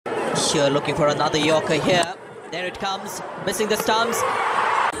pressure, looking for another Yorker here. There it comes, missing the stumps.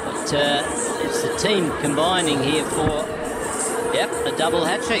 But it's the team combining here for, a double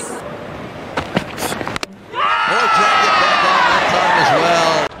hat-trick. Oh, dragged it back on that time as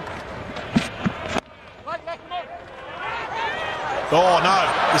well. Oh no,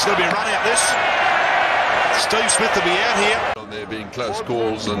 there's going to be a run out this. Steve Smith will be out here. There being close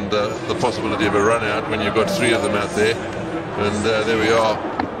calls and the possibility of a run out when you've got three of them out there. And there we are.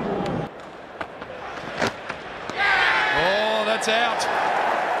 Oh, that's out.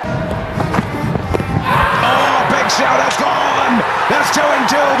 Oh, big shot, that's gone! That's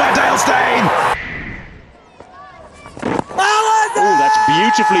 2-2 by Dale Steyn. Oh, that's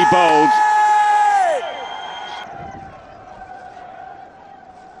beautifully bowled.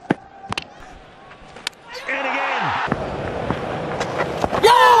 And again.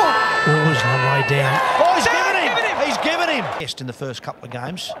 Oh, he's on the way down. Oh, he's given him. He's given him. Best in the first couple of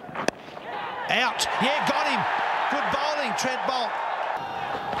games. Out. Yeah, got him. Good bowling, Trent Bolt.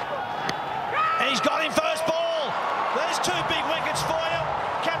 And he's got him first ball. There's two big wickets for you,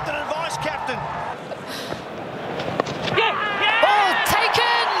 captain and vice captain. Ball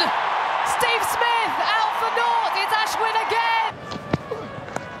taken. Steve Smith out for North. It's Ashwin again.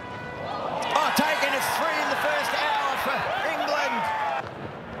 Oh, taking a 3 in the first hour for England.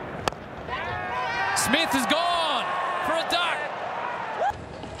 Smith is gone for a duck.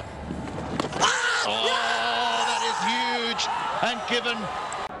 Oh, that is huge. And given.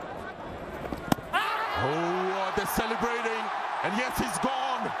 Oh, they're celebrating. And yes, he's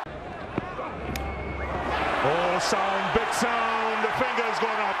gone. Oh, sound, big sound. The finger's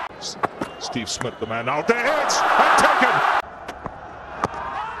gone up. Steve Smith, the man out there, hits and taken.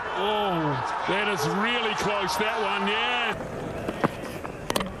 Oh, that is really close, that one, yeah.